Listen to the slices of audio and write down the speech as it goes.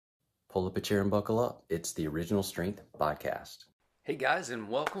Pull up a chair and buckle up. It's the Original Strength Podcast. Hey guys, and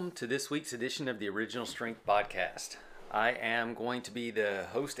welcome to this week's edition of the Original Strength Podcast. I am going to be the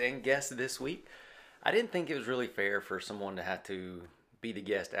host and guest this week. I didn't think it was really fair for someone to have to be the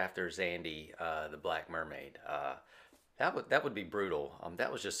guest after Zandy, the Black Mermaid. That would be brutal.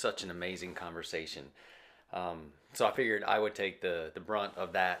 That was just such an amazing conversation. So I figured I would take the brunt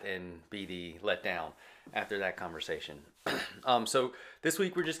of that and be the letdown after that conversation. So this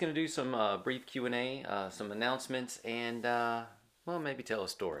week we're just going to do some brief Q&A, some announcements, and maybe tell a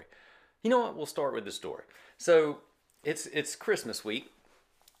story. You know what? We'll start with the story. So it's Christmas week,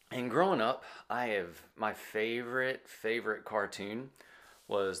 and growing up, my favorite cartoon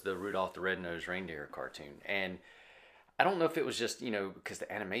was the Rudolph the Red-Nosed Reindeer cartoon, and I don't know if it was just, because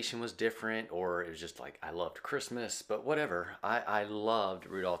the animation was different, or it was just like I loved Christmas, but whatever. I loved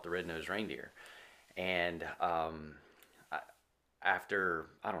Rudolph the Red-Nosed Reindeer. And after,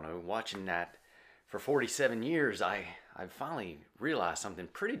 watching that for 47 years, I finally realized something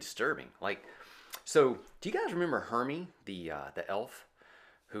pretty disturbing. So do you guys remember Hermie, the elf,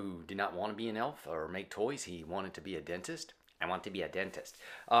 who did not want to be an elf or make toys? He wanted to be a dentist. I want to be a dentist.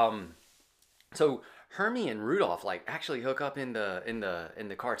 So Hermie and Rudolph actually hook up in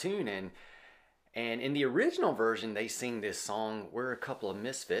the cartoon, and in the original version they sing this song, "We're a couple of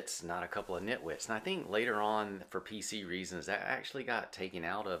misfits, not a couple of nitwits." And I think later on, for PC reasons, that actually got taken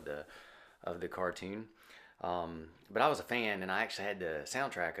out of the cartoon. But I was a fan, and I actually had the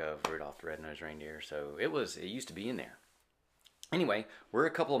soundtrack of Rudolph the Red-Nosed Reindeer, so it used to be in there. Anyway, we're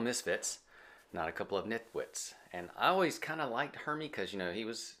a couple of misfits, not a couple of nitwits. And I always kind of liked Hermie because, he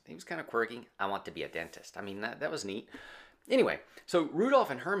was kind of quirky. I want to be a dentist. I mean, that was neat. Anyway, so Rudolph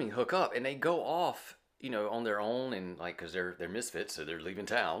and Hermie hook up, and they go off, on their own, and because they're misfits, so they're leaving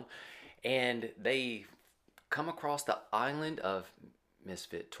town, and they come across the island of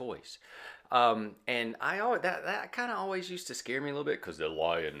misfit toys. And that kind of always used to scare me a little bit because the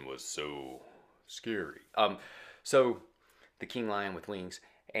lion was so scary. So the king lion with wings.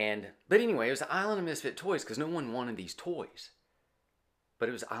 But anyway, it was the Island of Misfit Toys because no one wanted these toys. But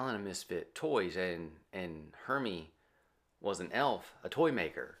it was the Island of Misfit Toys, and Hermie was an elf, a toy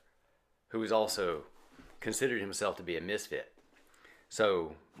maker, who was also considered himself to be a misfit.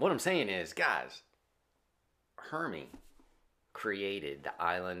 So what I'm saying is, guys, Hermie created the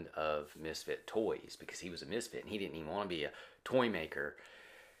Island of Misfit Toys because he was a misfit, and he didn't even want to be a toy maker.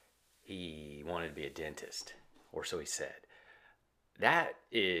 He wanted to be a dentist, or so he said. That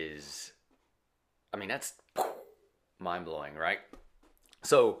is, that's mind-blowing, right?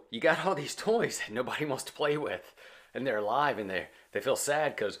 So you got all these toys that nobody wants to play with, and they're alive, and they feel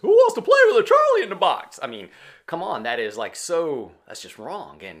sad because who wants to play with a Charlie in the box? Come on, that is that's just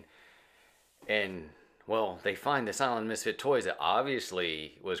wrong. And well, they find this Island of Misfit Toys that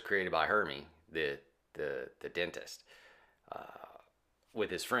obviously was created by Hermie, the dentist,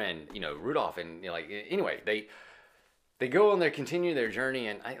 with his friend, Rudolph, and anyway, They go and they continue their journey,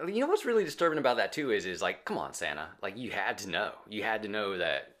 and what's really disturbing about that too is come on, Santa, you had to know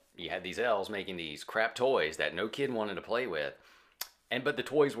that you had these elves making these crap toys that no kid wanted to play with, but the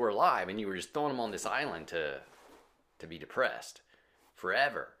toys were alive, and you were just throwing them on this island to be depressed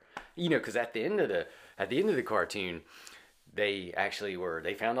forever, because at the end of the cartoon, they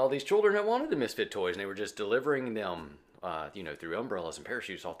found all these children that wanted the misfit toys, and they were just delivering them, through umbrellas and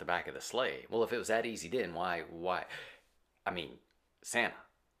parachutes off the back of the sleigh. Well, if it was that easy, then why? Santa,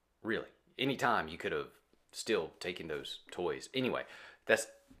 really, anytime you could have still taken those toys. Anyway, that's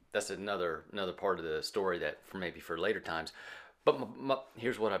another part of the story that maybe for later times. But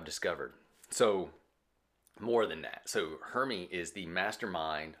here's what I've discovered. So more than that. So Hermie is the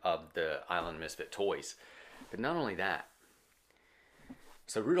mastermind of the Island of Misfit Toys. But not only that.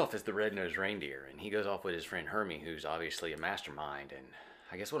 So Rudolph is the red-nosed reindeer, and he goes off with his friend Hermie, who's obviously a mastermind. And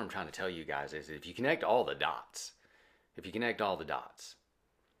I guess what I'm trying to tell you guys is if you connect all the dots,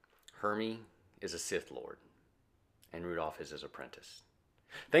 Hermie is a Sith Lord, and Rudolph is his apprentice.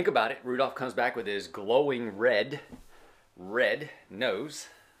 Think about it. Rudolph comes back with his glowing red nose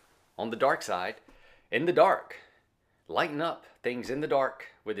on the dark side, in the dark, lighting up things in the dark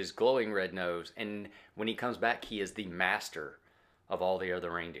with his glowing red nose. And when he comes back, he is the master of all the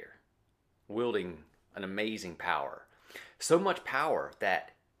other reindeer, wielding an amazing power. So much power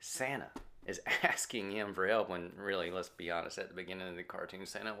that Santa is asking him for help when really, let's be honest, at the beginning of the cartoon,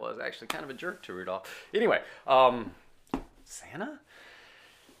 Santa was actually kind of a jerk to Rudolph. Anyway, Santa?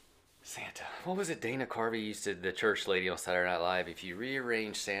 What was it Dana Carvey used to, the church lady on Saturday Night Live? If you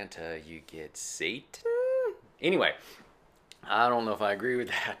rearrange Santa, you get Satan? Anyway, I don't know if I agree with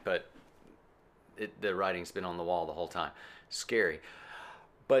that, but the writing's been on the wall the whole time. Scary.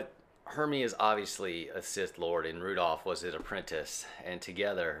 But Hermie is obviously a Sith Lord, and Rudolph was his apprentice. And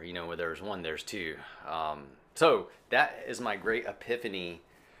together, you know, where there's one, there's two. So that is my great epiphany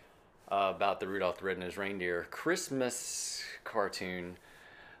about the Rudolph the Red-Nosed Reindeer Christmas cartoon.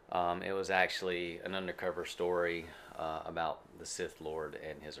 It was actually an undercover story about the Sith Lord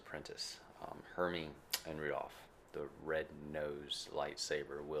and his apprentice, Hermie and Rudolph, the red-nosed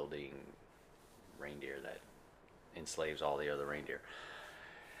lightsaber wielding reindeer that enslaves all the other reindeer.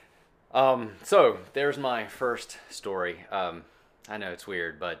 So there's my first story. I know it's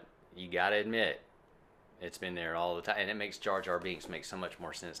weird, but you gotta admit it's been there all the time, and it makes Jar Jar Binks make so much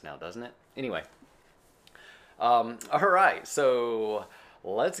more sense now, doesn't it? Anyway, all right, so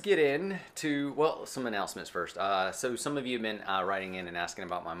let's get into, well, some announcements first. So some of you have been writing in and asking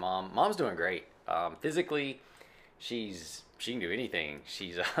about my mom. Mom's doing great. Physically, she can do anything.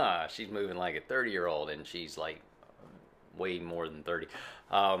 She's moving like a 30-year-old, and she's like way more than 30.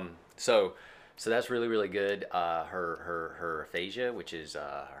 So that's really, really good. Her aphasia, which is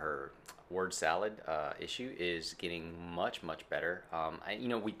her word salad issue, is getting much, much better. You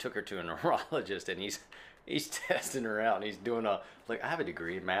know, we took her to a neurologist, and he's testing her out, and he's doing like, I have a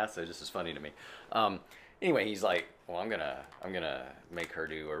degree in math, so this is funny to me. Anyway, he's like, well, I'm gonna make her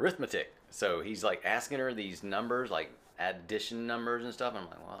do arithmetic. So he's like asking her these numbers, like addition numbers and stuff. And I'm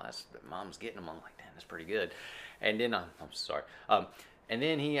like, well, that's mom's getting them. I'm like, damn, that's pretty good. And then I'm sorry. And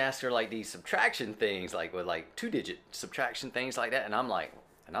then he asked her like these subtraction things, like with like 2-digit subtraction things like that. And I'm like,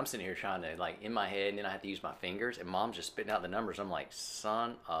 and I'm sitting here trying to like in my head, and then I have to use my fingers, and mom's just spitting out the numbers. I'm like,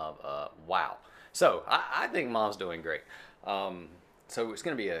 son of a wow. So I think mom's doing great. So it's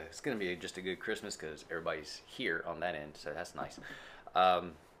gonna be just a good Christmas because everybody's here on that end. So that's nice.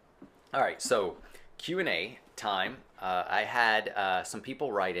 All right, so Q&A time. I had some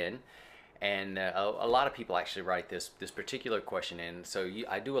people write in, and a lot of people actually write this particular question in. So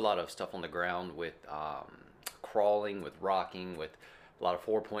I do a lot of stuff on the ground with crawling, with rocking, with a lot of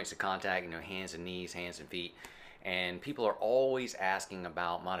 4 points of contact, you know, hands and knees, hands and feet. And people are always asking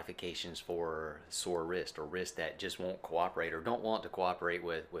about modifications for sore wrist, or wrist that just won't cooperate or don't want to cooperate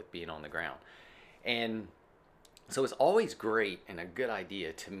with being on the ground. And so it's always great and a good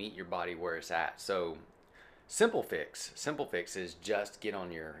idea to meet your body where it's at. So simple fix is just get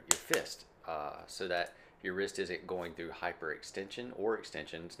on your fist so that your wrist isn't going through hyperextension or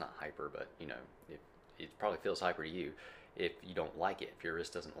extension. It's not hyper, but you know, it probably feels hyper to you if you don't like it, if your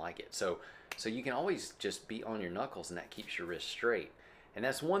wrist doesn't like it. So you can always just be on your knuckles, and that keeps your wrist straight. And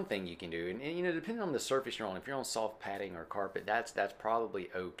that's one thing you can do. And you know, depending on the surface you're on, if you're on soft padding or carpet, that's probably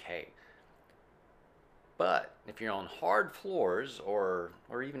okay. But if you're on hard floors, or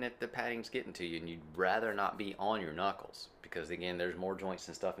even if the padding's getting to you and you'd rather not be on your knuckles, because again, there's more joints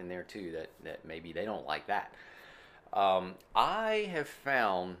and stuff in there too that maybe they don't like that. I have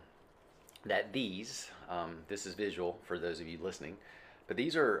found that this is visual for those of you listening, but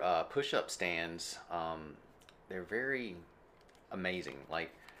these are push-up stands. They're very amazing.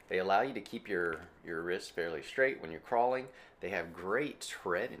 Like, they allow you to keep your wrists fairly straight when you're crawling. They have great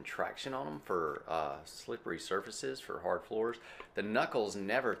tread and traction on them for slippery surfaces, for hard floors. The knuckles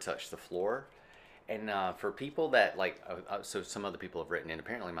never touch the floor. And for people that like, so some other people have written in,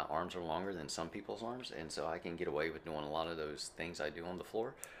 apparently my arms are longer than some people's arms, and so I can get away with doing a lot of those things I do on the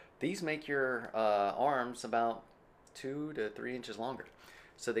floor. These make your arms about 2 to 3 inches longer.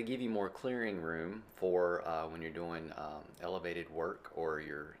 So they give you more clearing room for when you're doing elevated work, or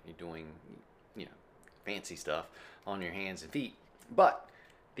you're doing, you know, fancy stuff on your hands and feet. But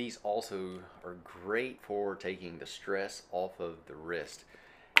these also are great for taking the stress off of the wrist.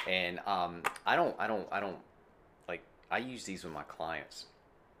 And I don't like, I use these with my clients.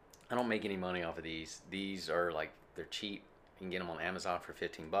 I don't make any money off of these. These are like, they're cheap. You can get them on Amazon for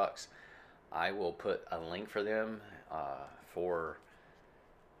 15 bucks. I will put a link for them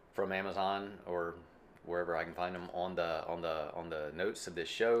from Amazon or wherever I can find them on the notes of this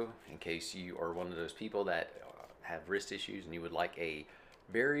show, in case you are one of those people that have wrist issues and you would like a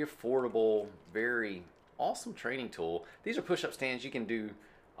very affordable, very awesome training tool. These are push-up stands. You can do,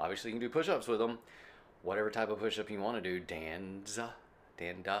 obviously you can do push-ups with them, whatever type of push-up you want to do. Dandas,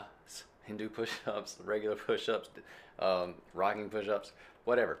 Hindu push-ups, regular push-ups, rocking push-ups,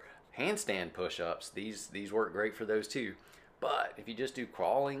 whatever. Handstand push-ups, these work great for those too. But if you just do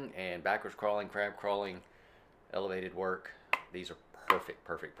crawling and backwards crawling, crab crawling, elevated work, these are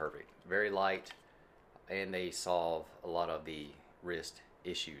perfect. Very light, and they solve a lot of the wrist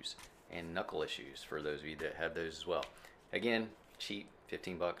issues and knuckle issues for those of you that have those as well. Again, cheap,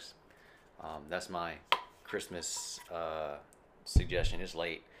 15 bucks. That's my Christmas suggestion. It's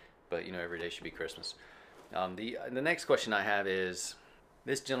late, but you know, every day should be Christmas. The next question I have is,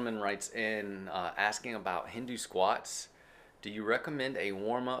 This gentleman writes in asking about Hindu squats. Do you recommend a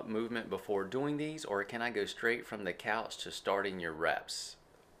warm up movement before doing these, or can I go straight from the couch to starting your reps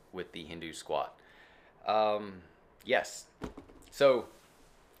with the Hindu squat? Yes. So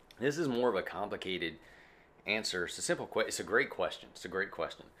this is more of a complicated answer. It's a simple question. It's a great question. It's a great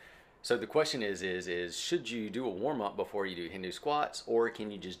question. So the question is should you do a warm up before you do Hindu squats, or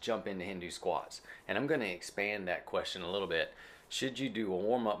can you just jump into Hindu squats? And I'm going to expand that question a little bit. Should you do a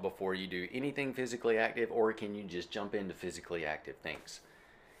warm up before you do anything physically active, or can you just jump into physically active things?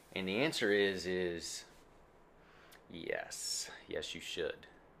 And the answer is yes. Yes, you should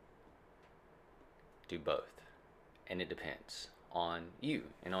do both. And it depends on you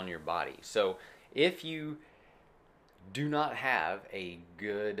and on your body. So if you do not have a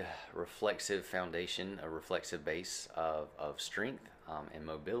good reflexive foundation, a reflexive base of strength and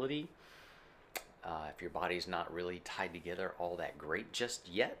mobility, if your body's not really tied together all that great just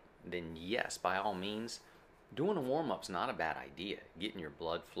yet, then yes, by all means, doing a warm-up's not a bad idea. Getting your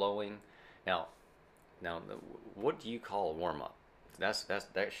blood flowing. Now, what do you call a warm-up?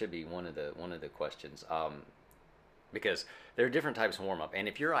 That should be one of the questions. Because there are different types of warm-up, and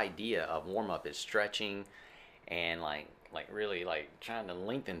if your idea of warm-up is stretching and like really like trying to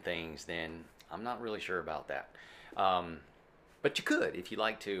lengthen things, then I'm not really sure about that. But you could if you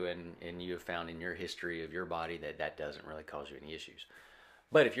like to, and you have found in your history of your body that doesn't really cause you any issues.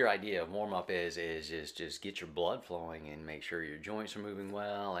 But if your idea of warm up is just get your blood flowing and make sure your joints are moving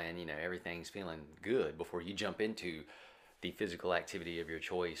well and everything's feeling good before you jump into the physical activity of your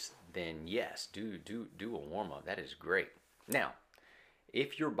choice, then yes, do a warm up. That is great. Now,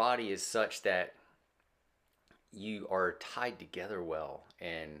 if your body is such that you are tied together well,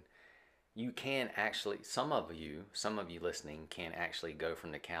 and you can actually, some of you listening can actually go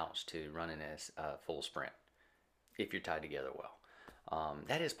from the couch to running a full sprint if you're tied together well.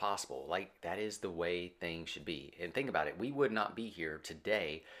 That is possible. Like, that is the way things should be. And think about it, we would not be here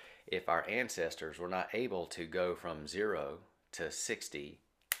today if our ancestors were not able to go from 0 to 60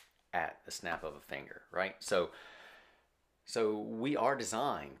 at the snap of a finger, right? So we are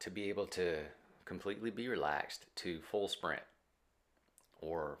designed to be able to completely be relaxed to full sprint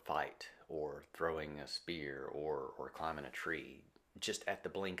or fight or throwing a spear or climbing a tree just at the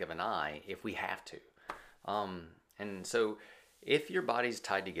blink of an eye if we have to. And so if your body's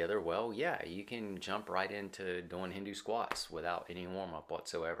tied together well, yeah, you can jump right into doing Hindu squats without any warm-up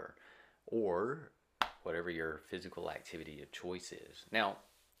whatsoever, or whatever your physical activity of choice is. Now,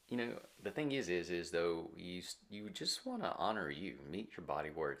 the thing is though, you just want to honor you, meet your body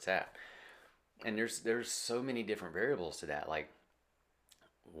where it's at. And there's so many different variables to that. Like,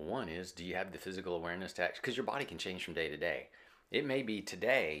 one is, do you have the physical awareness to because your body can change from day to day. It may be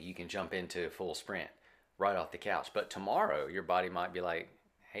today you can jump into full sprint right off the couch, but tomorrow your body might be like,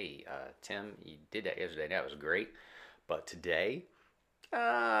 hey, Tim, you did that yesterday, that was great, but today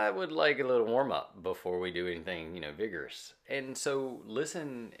I would like a little warm up before we do anything, vigorous. And so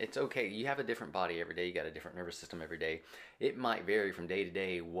listen, it's okay. You have a different body every day. You got a different nervous system every day. It might vary from day to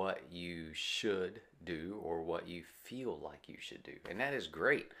day what you should do or what you feel like you should do. And that is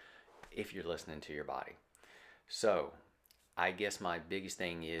great if you're listening to your body. So I guess my biggest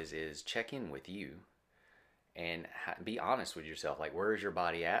thing is check in with you and be honest with yourself. Like, where is your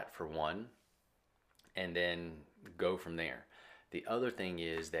body at, for one, and then go from there. The other thing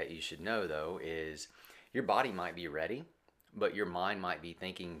is that you should know, though, is your body might be ready, but your mind might be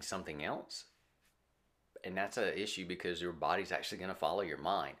thinking something else. And that's an issue because your body's actually going to follow your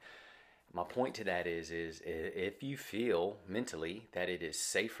mind. My point to that is if you feel mentally that it is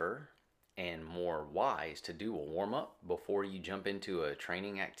safer and more wise to do a warm-up before you jump into a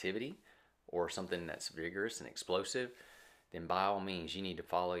training activity or something that's vigorous and explosive, then by all means you need to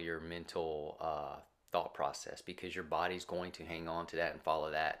follow your mental thought process, because your body's going to hang on to that and follow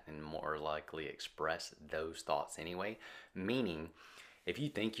that and more likely express those thoughts anyway. Meaning, if you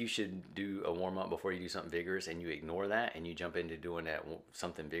think you should do a warm-up before you do something vigorous and you ignore that and you jump into doing that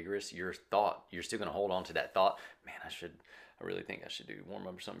something vigorous, you're still going to hold on to that thought, man, I really think I should do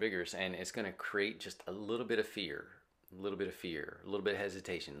warm-up or something vigorous, and it's going to create just a little bit of fear, a little bit of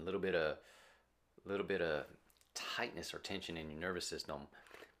hesitation, a little bit of tightness or tension in your nervous system,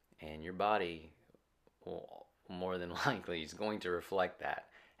 and your body, well, more than likely is going to reflect that.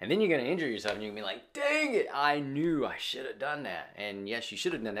 And then you're going to injure yourself and you're going to be like, dang it, I knew I should have done that. And yes, you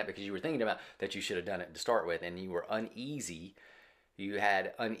should have done that because you were thinking about that you should have done it to start with, and you were uneasy. You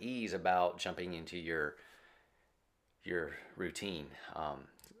had unease about jumping into your routine.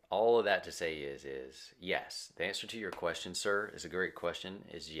 All of that to say is yes. The answer to your question, sir, is a great question,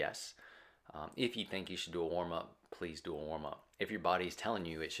 is yes. If you think you should do a warm-up please do a warm-up. If your body's telling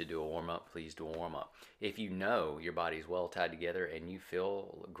you it should do a warm-up, please do a warm-up. If you know your body's well tied together and you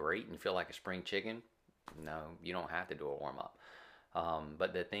feel great and feel like a spring chicken, no, you don't have to do a warm-up.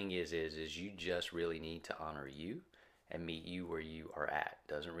 But the thing is you just really need to honor you and meet you where you are at.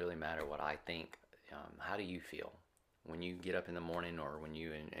 Doesn't really matter what I think. How do you feel when you get up in the morning or when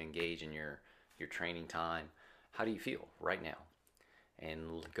you engage in your training time? How do you feel right now?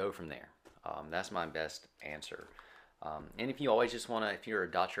 And go from there. That's my best answer. And if you always just want to, if you're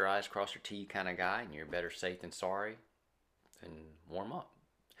a dot your I's, cross your T kind of guy, and you're better safe than sorry, then warm up.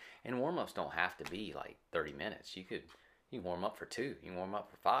 And warm-ups don't have to be like 30 minutes. You can warm up for 2, you can warm up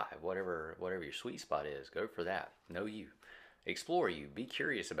for 5, whatever your sweet spot is. Go for that. Know you. Explore you. Be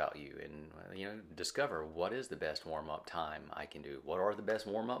curious about you, and discover what is the best warm-up time I can do. What are the best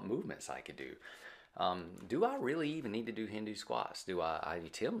warm-up movements I could do? Do I really even need to do Hindu squats?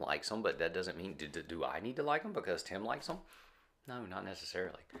 Tim likes them, but that doesn't mean, do I need to like them because Tim likes them? No, not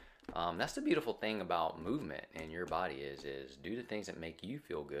necessarily. That's the beautiful thing about movement in your body is do the things that make you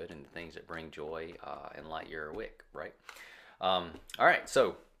feel good and the things that bring joy and light your wick, right? All right,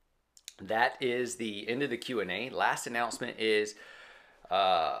 so that is the end of the Q&A. Last announcement is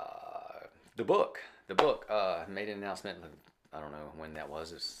the book. The book made an announcement, I don't know when that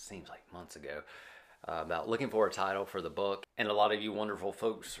was, it seems like months ago, about looking for a title for the book. And a lot of you wonderful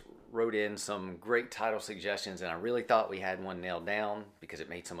folks wrote in some great title suggestions, and I really thought we had one nailed down because it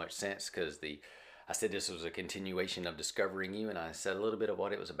made so much sense, because I said this was a continuation of discovering you, and I said a little bit of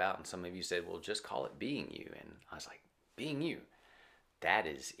what it was about, and some of you said, well, just call it Being You. And I was like, Being You. That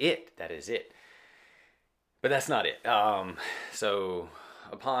is it. That is it. But that's not it. So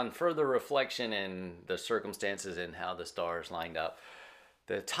upon further reflection and the circumstances and how the stars lined up,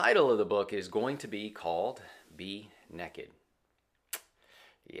 the title of the book is going to be called Be Naked.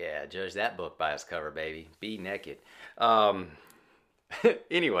 Yeah, judge that book by its cover, baby. Be naked.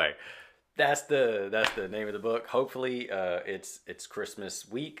 Anyway, that's the name of the book. Hopefully, it's Christmas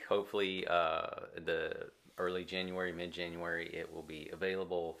week. Hopefully, the early January, mid-January, it will be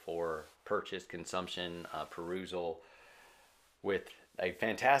available for purchase, consumption, perusal, with a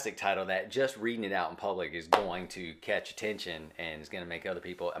fantastic title that just reading it out in public is going to catch attention and is going to make other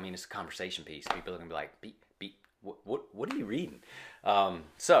people, I mean, it's a conversation piece. People are going to be like, what are you reading?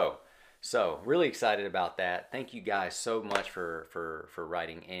 So really excited about that. Thank you guys so much for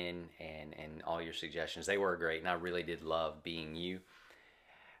writing in and all your suggestions. They were great, and I really did love Being You.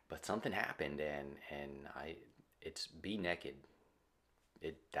 But something happened, and it's Be Naked.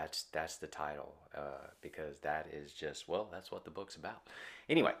 That's the title, because that is just, well, that's what the book's about.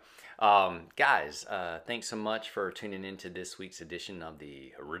 Anyway, guys, thanks so much for tuning into this week's edition of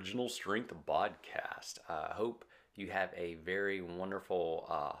the Original Strength Podcast. I hope you have a very wonderful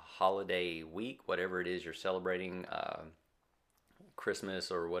holiday week, whatever it is you're celebrating,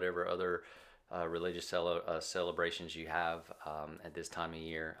 Christmas or whatever other religious celebrations you have at this time of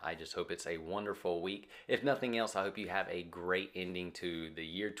year. I just hope it's a wonderful week. If nothing else, I hope you have a great ending to the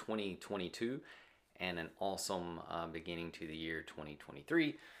year 2022 and an awesome beginning to the year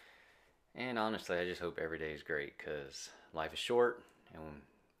 2023. And honestly, I just hope every day is great, because life is short and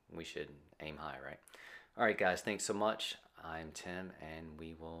we should aim high, right? All right, guys, thanks so much. I'm Tim, and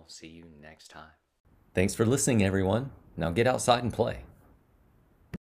we will see you next time. Thanks for listening, everyone. Now get outside and play.